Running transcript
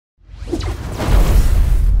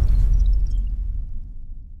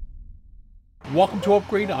welcome to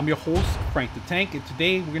Upgrade. I'm your host, Frank the Tank, and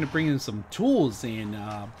today we're going to bring in some tools, and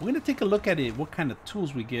we're going to take a look at it, what kind of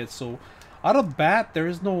tools we get. So out of the bat, there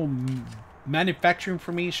is no manufacturer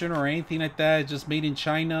information or anything like that. It's just made in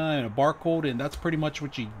China and a barcode, and that's pretty much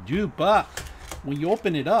what you do. But when you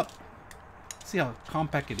open it up, see how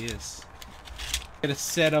compact it is. Get a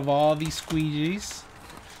set of all these squeegees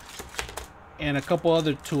and a couple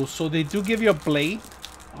other tools. So they do give you a blade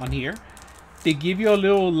on here. They give you a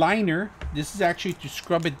little liner. This is actually to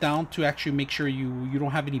scrub it down to actually make sure you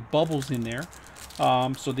don't have any bubbles in there.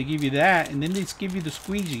 So they give you that, and then they just give you the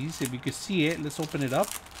squeegees. If you can see it, let's open it up.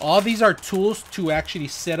 All these are tools to actually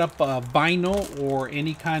set up vinyl or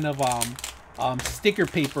any kind of sticker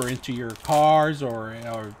paper into your cars or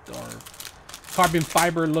carbon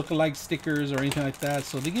fiber look-alike stickers or anything like that.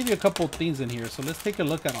 So they give you a couple of things in here. So let's take a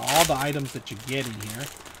look at all the items that you get in here.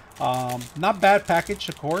 Not bad package,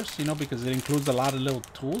 of course, you know, because it includes a lot of little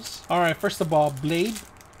tools. All right, first of all, blade.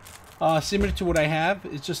 Similar to what I have,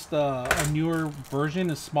 it's just a newer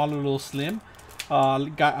version, a smaller, little slim.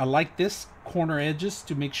 I like this corner edges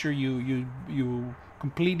to make sure you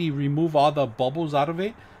completely remove all the bubbles out of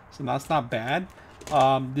it. So that's not bad.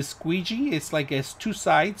 The squeegee, it's like it's two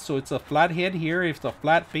sides, so it's a flat head here, it's a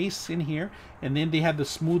flat base in here, and then they have the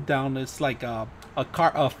smooth down. It's like a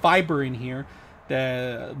fiber in here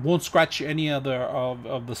that won't scratch any other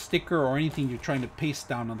of the sticker or anything you're trying to paste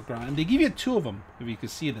down on the ground. And they give you two of them, if you can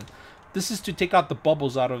see them. This is to take out the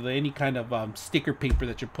bubbles out of any kind of sticker paper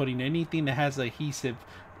that you're putting, anything that has adhesive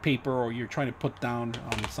paper or you're trying to put down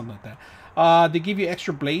something like that. They give you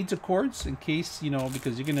extra blades, of course, in case, you know,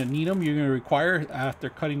 because you're gonna need them. You're gonna require after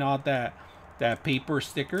cutting out that paper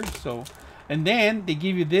sticker. So, and then they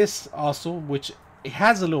give you this also, which it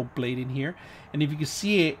has a little blade in here, and if you can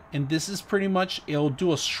see it, and this is pretty much, it'll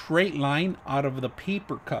do a straight line out of the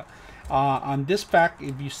paper cut. On this back,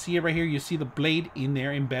 if you see it right here, you see the blade in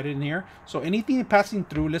there, embedded in here. So anything passing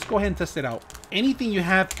through, let's go ahead and test it out. Anything you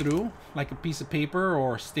have through, like a piece of paper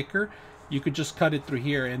or a sticker, you could just cut it through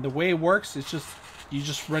here. And the way it works, it's just, you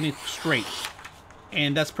just run it straight.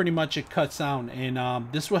 And that's pretty much it, cuts out.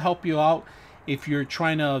 And this will help you out if you're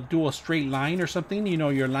trying to do a straight line or something. You know,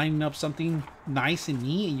 you're lining up something nice and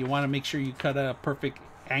neat and you want to make sure you cut a perfect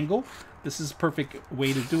angle. This is a perfect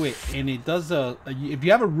way to do it. And it does if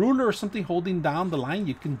you have a ruler or something holding down the line,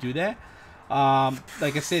 you can do that.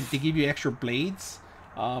 Like I said, they give you extra blades,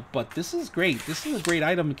 but this is great. This is a great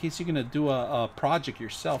item in case you're gonna do a project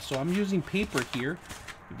yourself. So I'm using paper here,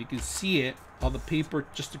 if you can see it, all the paper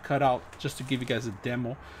just to cut out, just to give you guys a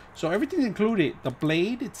demo. So everything's included, the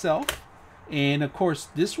blade itself. And of course,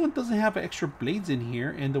 this one doesn't have extra blades in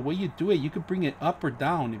here. And the way you do it, you could bring it up or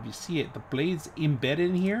down. If you see it, the blade's embedded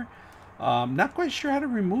in here. Not quite sure how to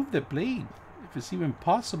remove the blade, if it's even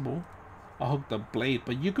possible. I'll hook the blade,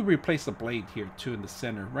 but you could replace the blade here too in the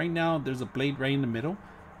center. Right now, there's a blade right in the middle.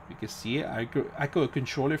 You can see it. I could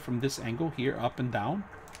control it from this angle here, up and down.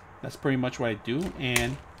 That's pretty much what I do.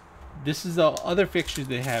 And this is the other fixtures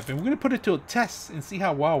they have. And we're going to put it to a test and see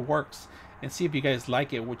how well it works. And see if you guys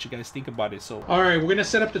like it, what you guys think about it. So, all right, we're gonna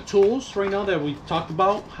set up the tools right now that we talked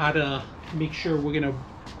about, how to make sure we're gonna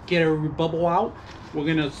get a bubble out. We're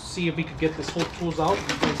gonna see if we could get this whole tools out. You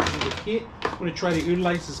guys see the kit. We're gonna try to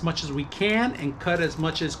utilize as much as we can and cut as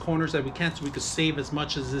much as corners that we can so we could save as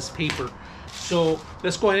much as this paper. So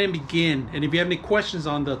let's go ahead and begin. And if you have any questions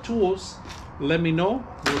on the tools, let me know.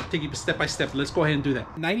 We'll take you step by step. Let's go ahead and do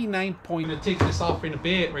that. 99 point. I'm gonna take this off in a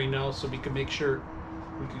bit right now so we can make sure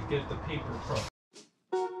we could get the paper across.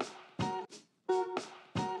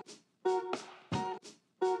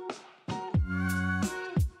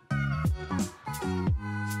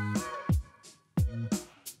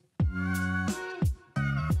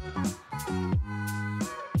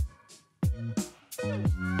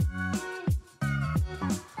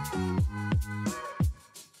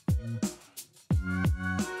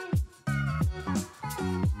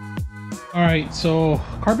 All right, so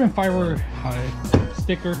carbon fiber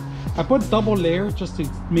sticker. I put double layer just to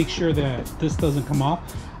make sure that this doesn't come off.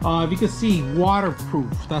 If you can see,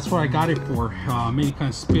 waterproof. That's what I got it for. Many kind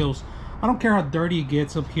of spills. I don't care how dirty it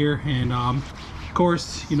gets up here. And of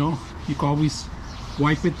course, you know, you can always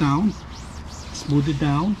wipe it down, smooth it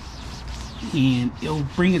down, and it'll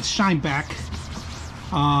bring its shine back.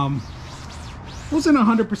 Wasn't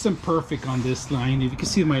 100% perfect on this line. If you can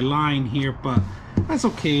see my line here, but that's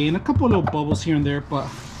okay. And a couple of little bubbles here and there, but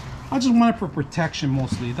I just want it for protection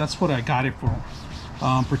mostly. That's what I got it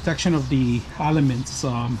for. Protection of the elements,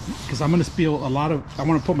 because I'm gonna spill a lot of, I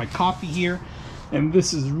want to put my coffee here, and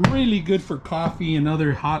this is really good for coffee and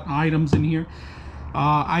other hot items in here.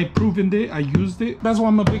 I proven it, I used it. That's why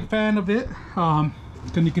I'm a big fan of it.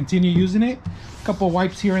 Going to continue using it. A couple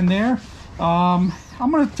wipes here and there. I'm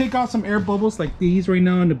going to take out some air bubbles like these right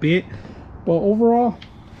now in a bit. But overall,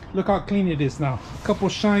 look how clean it is now. A couple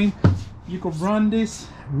shine. You can run this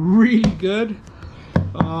really good.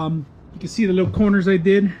 You can see the little corners I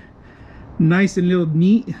did. Nice and little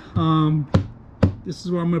neat. This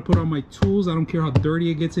is where I'm going to put all my tools. I don't care how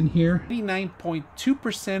dirty it gets in here.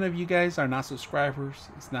 89.2% of you guys are not subscribers.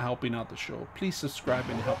 It's not helping out the show. Please subscribe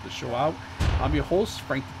and help the show out. I'm your host,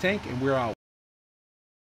 Frank the Tank, and we're out.